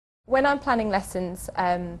When I'm planning lessons,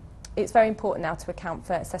 it's very important now to account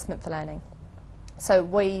for assessment for learning. So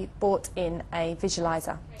we brought in a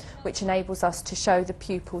visualiser, which enables us to show the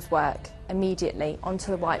pupils' work immediately onto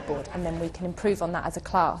the whiteboard, and then we can improve on that as a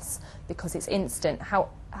class because it's instant.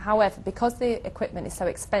 However, because the equipment is so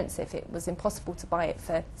expensive, it was impossible to buy it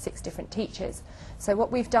for 6 different teachers. So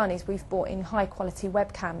what we've done is we've brought in high-quality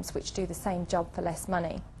webcams which do the same job for less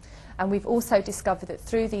money. And we've also discovered that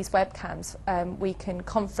through these webcams we can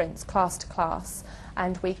conference class to class,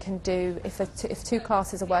 and we can do, if 2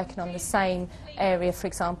 classes are working on the same area, for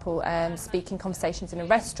example, speaking conversations in a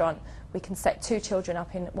restaurant, we can set 2 children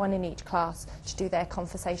up, one in each class, to do their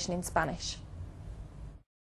conversation in Spanish.